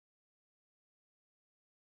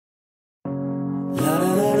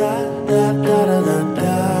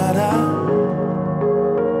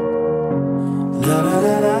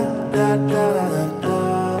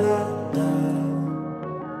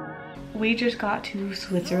We just got to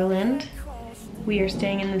Switzerland. We are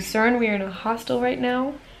staying in Lucern. We are in a hostel right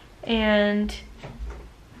now, and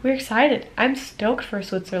we're excited. I'm stoked for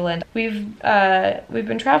Switzerland. We've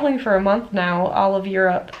been traveling for a month now, all of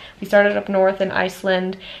Europe. We started up north in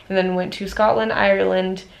Iceland, and then went to Scotland,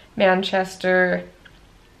 Ireland, Manchester.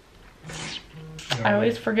 Norway. I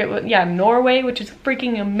always forget what, yeah, Norway, which is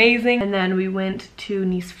freaking amazing. And then we went to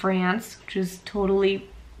Nice, France, which is totally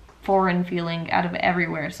foreign feeling out of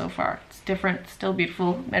everywhere so far. It's different, still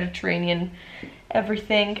beautiful, Mediterranean,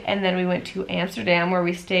 everything. And then we went to Amsterdam, where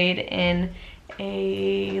we stayed in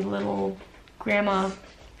a little grandma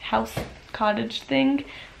house cottage thing,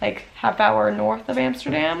 like half-hour north of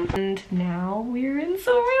Amsterdam. And now we're in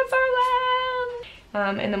Switzerland.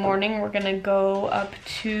 In the morning we're gonna go up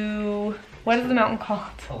to, what is the mountain called?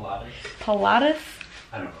 Pilatus. Pilatus?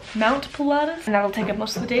 I don't know. Mount Pilatus. And that'll take up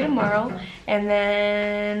most of the day tomorrow. And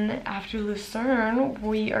then after Lucerne,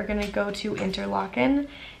 we are gonna go to Interlaken,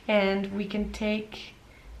 and we can take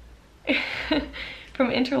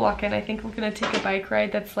from Interlaken, I think we're gonna take a bike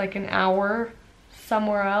ride that's like an hour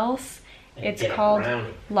somewhere else. It's called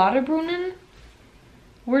Lauterbrunnen.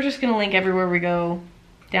 We're just gonna link everywhere we go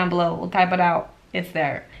down below. We'll type it out. It's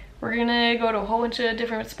there. We're gonna go to a whole bunch of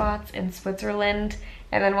different spots in Switzerland,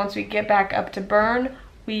 and then once we get back up to Bern,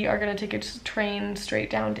 we are gonna take a train straight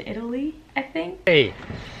down to Italy, I think. Hey.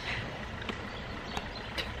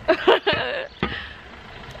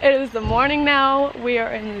 It is the morning now. We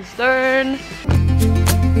are in Lucerne.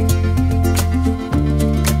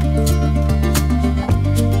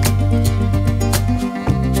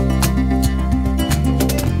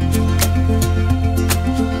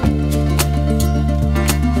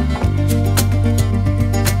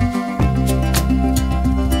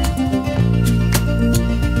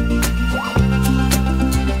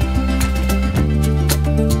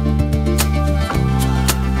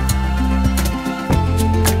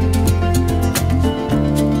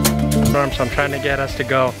 So I'm trying to get us to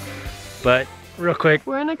go, but real quick.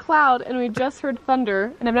 We're in a cloud and we just heard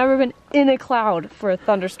thunder, and I've never been in a cloud for a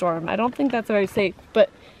thunderstorm. I don't think that's very safe, but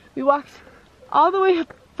we walked all the way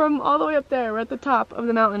up, from all the way up there. We're at the top of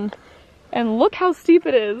the mountain, and look how steep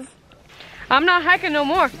it is. I'm not hiking no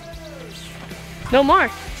more. No more.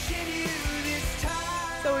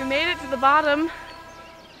 So we made it to the bottom-ish.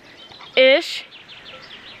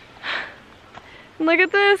 And look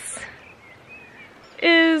at this.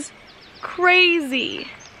 Is crazy.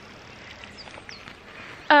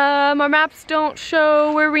 Our maps don't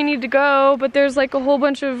show where we need to go, but there's like a whole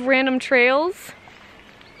bunch of random trails.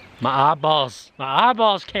 My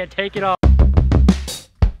eyeballs can't take it all.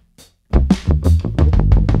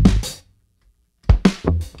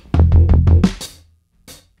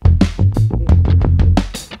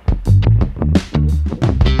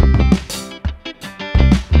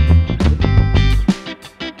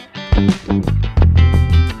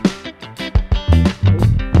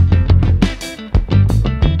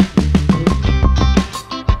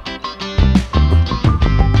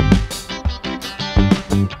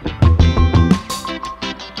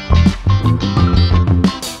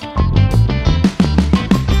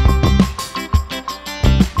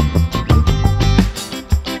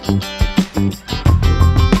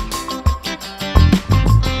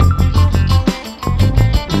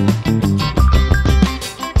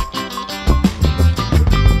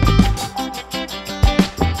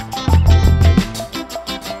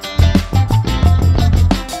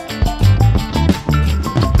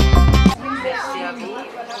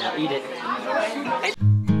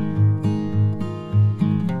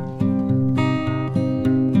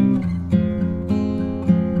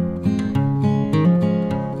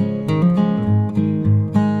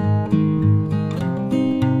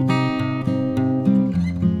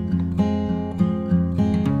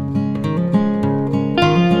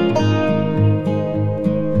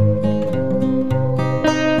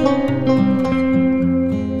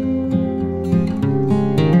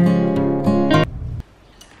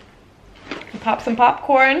 Pop some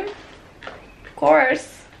popcorn, of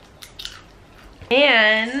course.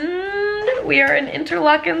 And we are in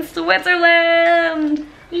Interlaken, Switzerland.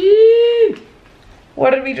 Yee!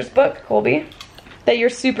 What did we just book, Colby? That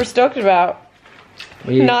you're super stoked about.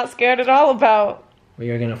 Not scared at all about.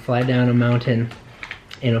 We are gonna fly down a mountain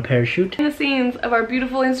in a parachute. Behind the scenes of our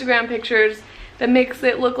beautiful Instagram pictures that makes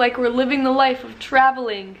it look like we're living the life of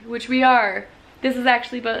traveling, which we are. This is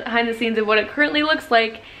actually behind the scenes of what it currently looks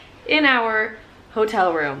like in our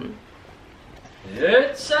hotel room.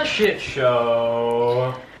 It's a shit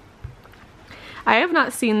show. I have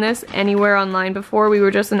not seen this anywhere online before. We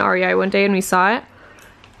were just in REI one day and we saw it.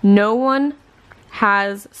 No one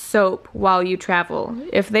has soap while you travel.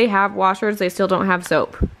 If they have washers, they still don't have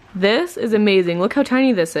soap. This is amazing. Look how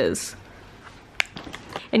tiny this is.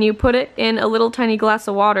 And you put it in a little tiny glass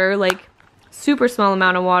of water, like super small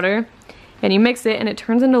amount of water, and you mix it and it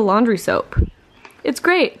turns into laundry soap. It's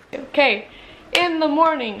great. Okay, in the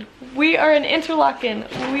morning, we are in Interlaken.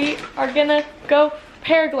 We are gonna go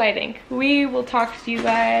paragliding. We will talk to you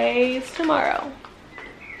guys tomorrow.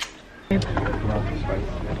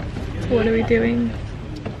 What are we doing?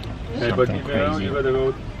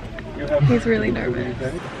 He's really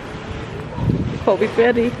nervous. Colby's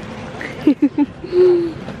ready.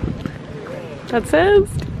 That's it.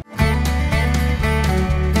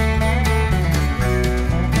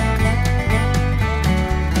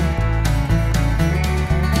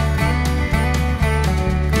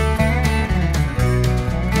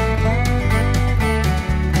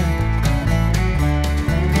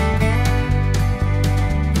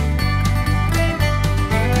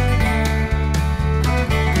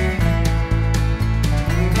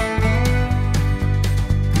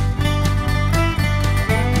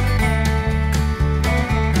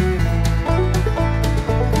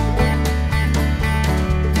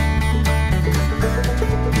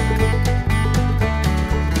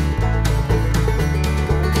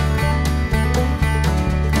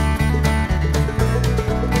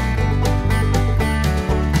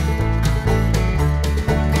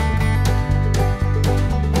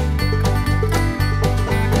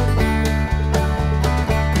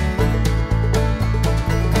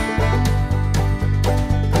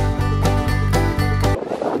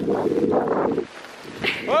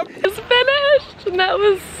 It's finished! And that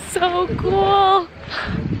was so cool!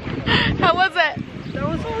 How was it? That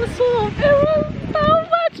was awesome! It was so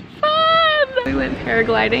much fun! We went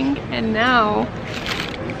paragliding and now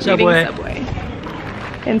Subway. eating Subway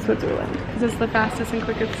in Switzerland. Because it's the fastest and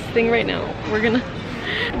quickest thing right now.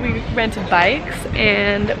 We rented bikes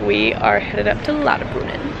and we are headed up to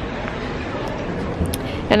Lauterbrunnen.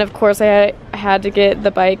 And of course I had to get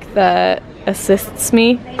the bike that assists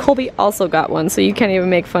me. Colby also got one, so you can't even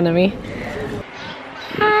make fun of me.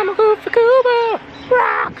 I'm a goof for Cuba,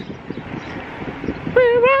 rock! We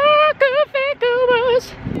rock goofy Cubas!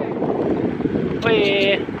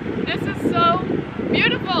 This is so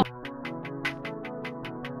beautiful!